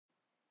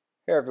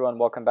Hey everyone,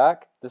 welcome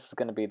back. This is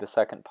going to be the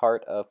second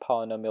part of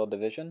polynomial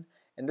division.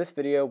 In this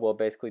video, we'll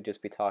basically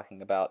just be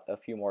talking about a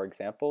few more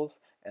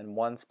examples and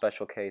one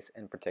special case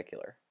in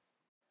particular.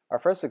 Our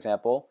first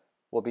example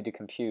will be to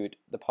compute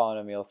the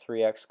polynomial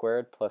 3x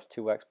squared plus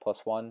 2x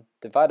plus 1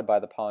 divided by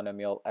the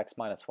polynomial x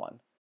minus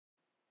 1.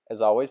 As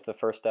always, the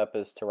first step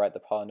is to write the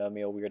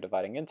polynomial we are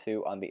dividing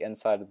into on the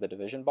inside of the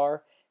division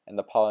bar and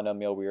the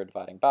polynomial we are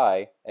dividing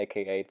by,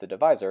 aka the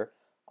divisor,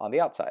 on the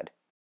outside.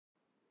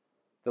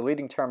 The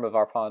leading term of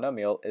our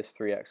polynomial is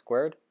 3x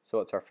squared, so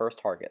it's our first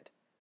target.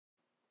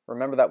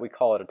 Remember that we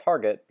call it a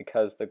target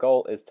because the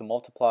goal is to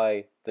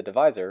multiply the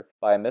divisor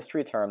by a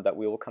mystery term that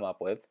we will come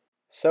up with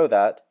so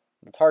that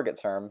the target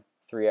term,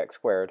 3x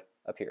squared,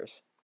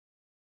 appears.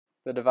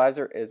 The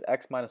divisor is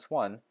x minus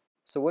 1,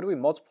 so what do we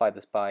multiply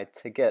this by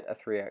to get a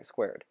 3x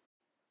squared?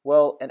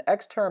 Well, an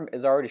x term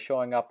is already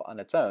showing up on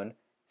its own,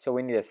 so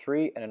we need a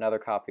 3 and another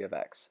copy of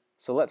x.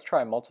 So let's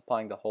try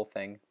multiplying the whole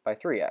thing by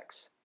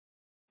 3x.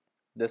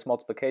 This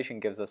multiplication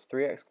gives us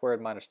 3x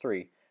squared minus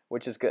 3,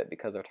 which is good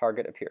because our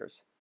target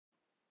appears.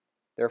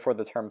 Therefore,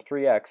 the term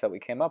 3x that we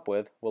came up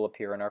with will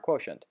appear in our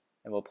quotient,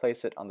 and we'll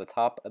place it on the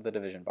top of the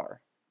division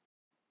bar.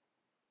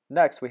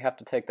 Next, we have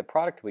to take the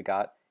product we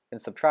got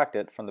and subtract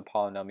it from the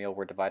polynomial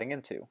we're dividing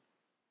into.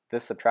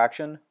 This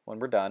subtraction, when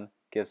we're done,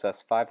 gives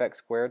us 5x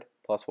squared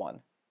plus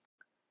 1.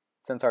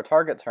 Since our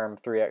target term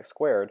 3x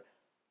squared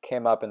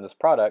came up in this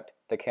product,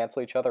 they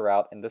cancel each other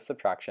out in this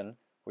subtraction,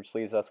 which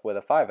leaves us with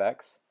a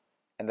 5x,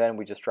 and then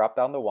we just drop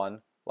down the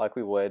 1 like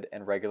we would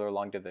in regular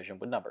long division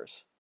with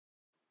numbers.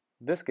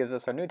 This gives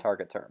us our new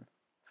target term,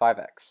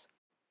 5x.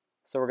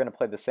 So we're going to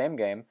play the same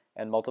game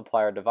and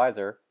multiply our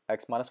divisor,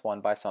 x minus 1,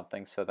 by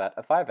something so that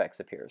a 5x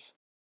appears.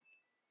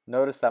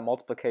 Notice that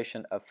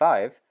multiplication of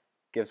 5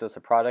 gives us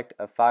a product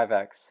of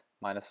 5x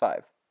minus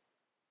 5.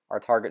 Our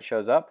target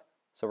shows up,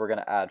 so we're going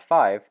to add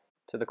 5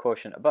 to the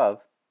quotient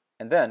above,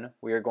 and then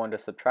we are going to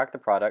subtract the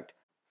product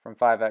from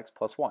 5x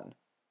plus 1.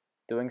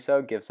 Doing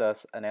so gives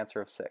us an answer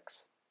of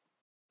 6.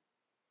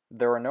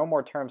 There are no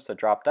more terms to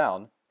drop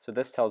down, so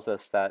this tells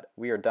us that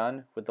we are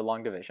done with the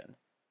long division.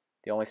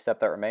 The only step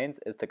that remains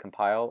is to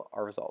compile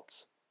our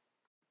results.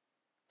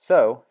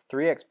 So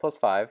 3x plus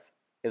 5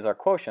 is our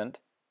quotient,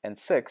 and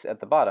 6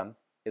 at the bottom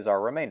is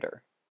our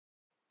remainder.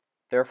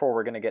 Therefore,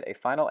 we're going to get a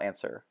final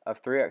answer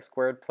of 3x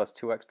squared plus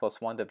 2x plus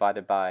 1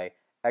 divided by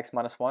x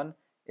minus 1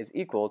 is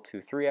equal to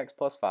 3x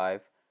plus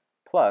 5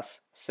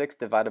 plus 6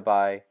 divided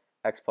by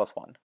x plus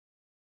 1.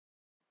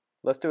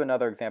 Let's do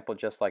another example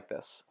just like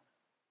this.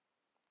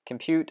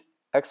 Compute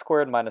x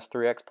squared minus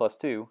 3x plus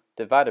 2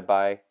 divided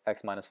by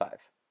x minus 5.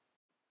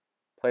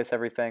 Place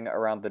everything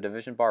around the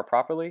division bar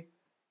properly,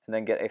 and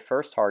then get a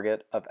first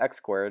target of x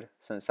squared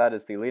since that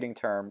is the leading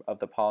term of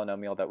the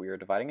polynomial that we are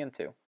dividing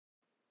into.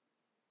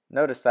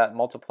 Notice that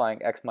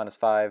multiplying x minus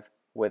 5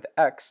 with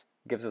x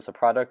gives us a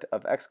product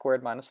of x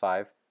squared minus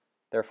 5,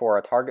 therefore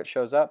our target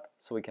shows up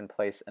so we can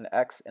place an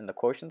x in the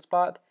quotient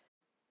spot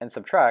and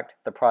subtract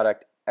the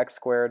product x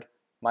squared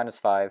minus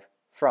 5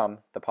 from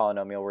the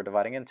polynomial we're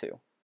dividing into.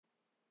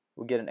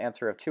 We get an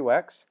answer of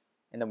 2x,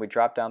 and then we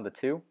drop down the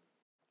 2.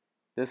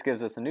 This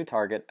gives us a new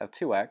target of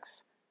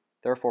 2x,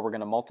 therefore we're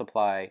going to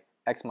multiply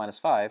x minus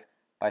 5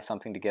 by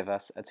something to give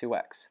us a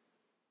 2x.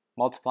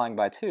 Multiplying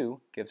by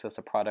 2 gives us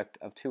a product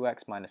of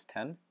 2x minus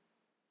 10,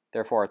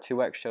 therefore our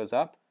 2x shows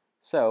up,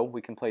 so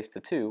we can place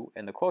the 2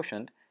 in the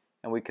quotient,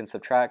 and we can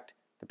subtract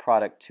the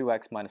product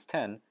 2x minus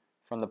 10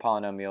 from the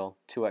polynomial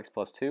 2x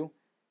plus 2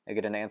 and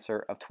get an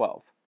answer of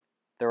 12.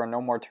 There are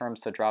no more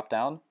terms to drop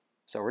down,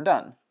 so we're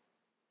done.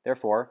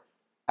 Therefore,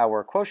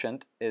 our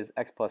quotient is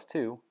x plus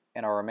 2,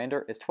 and our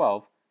remainder is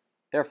 12.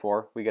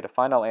 Therefore, we get a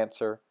final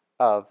answer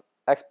of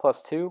x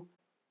plus 2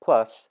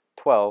 plus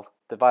 12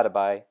 divided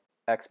by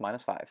x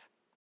minus 5.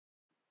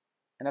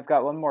 And I've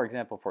got one more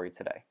example for you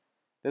today.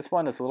 This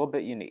one is a little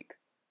bit unique.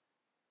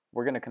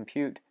 We're going to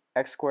compute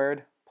x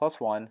squared plus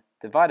 1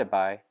 divided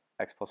by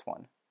x plus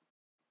 1.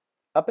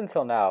 Up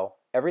until now,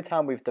 every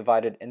time we've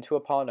divided into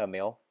a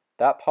polynomial,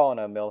 that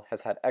polynomial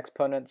has had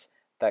exponents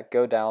that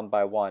go down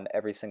by 1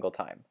 every single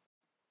time.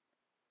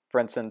 For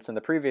instance, in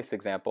the previous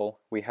example,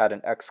 we had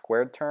an x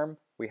squared term,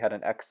 we had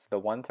an x to the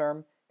 1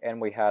 term,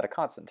 and we had a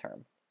constant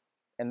term.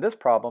 In this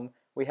problem,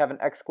 we have an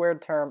x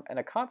squared term and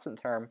a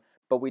constant term,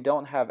 but we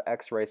don't have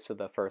x raised to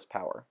the first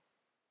power,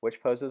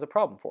 which poses a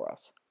problem for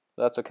us.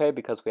 But that's okay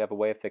because we have a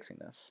way of fixing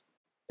this.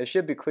 It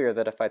should be clear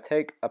that if I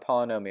take a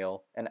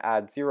polynomial and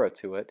add 0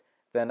 to it,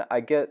 then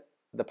I get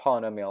the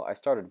polynomial I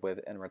started with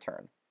in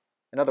return.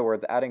 In other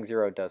words, adding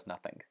 0 does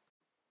nothing.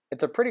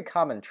 It's a pretty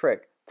common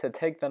trick to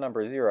take the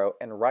number 0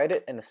 and write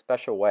it in a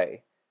special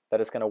way that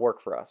is going to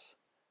work for us.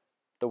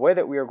 The way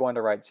that we are going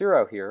to write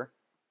 0 here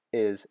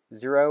is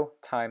 0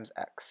 times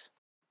x.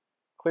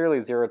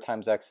 Clearly 0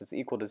 times x is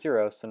equal to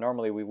 0, so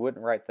normally we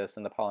wouldn't write this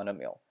in the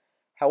polynomial.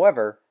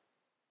 However,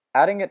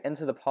 adding it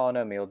into the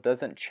polynomial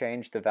doesn't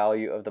change the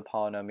value of the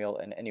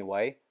polynomial in any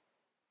way,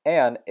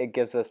 and it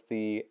gives us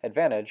the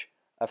advantage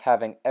of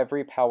having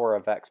every power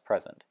of x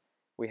present.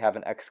 We have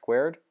an x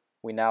squared,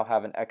 we now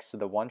have an x to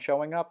the 1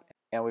 showing up,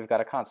 and we've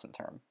got a constant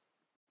term.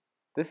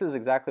 This is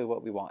exactly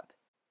what we want.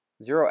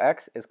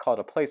 0x is called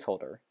a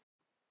placeholder.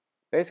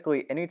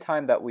 Basically, any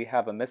time that we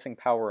have a missing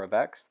power of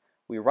x,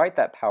 we write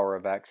that power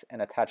of x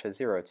and attach a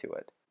 0 to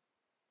it.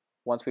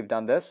 Once we've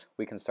done this,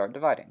 we can start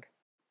dividing.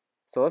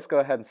 So let's go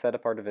ahead and set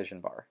up our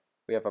division bar.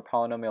 We have a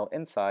polynomial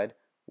inside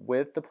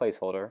with the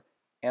placeholder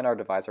and our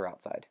divisor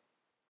outside.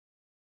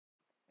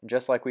 And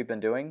just like we've been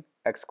doing,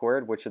 x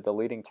squared, which is the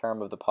leading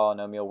term of the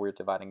polynomial we're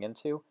dividing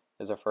into,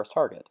 is our first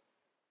target.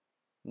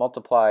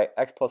 Multiply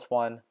x plus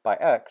 1 by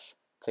x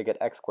to get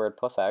x squared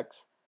plus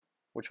x,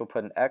 which will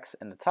put an x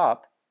in the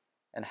top,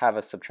 and have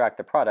us subtract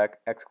the product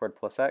x squared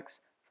plus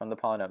x from the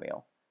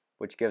polynomial,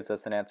 which gives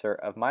us an answer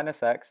of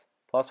minus x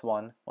plus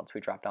 1 once we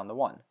drop down the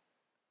 1.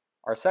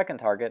 Our second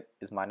target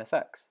is minus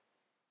x.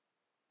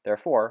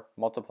 Therefore,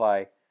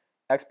 multiply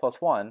x plus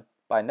 1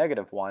 by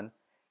negative 1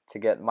 to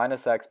get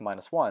minus x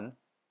minus 1,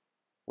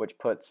 which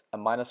puts a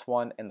minus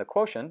 1 in the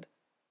quotient,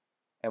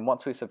 and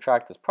once we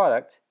subtract this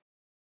product,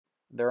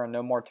 there are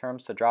no more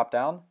terms to drop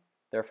down,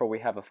 therefore we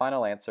have a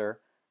final answer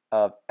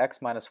of x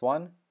minus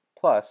 1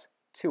 plus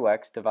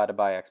 2x divided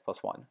by x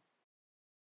plus 1.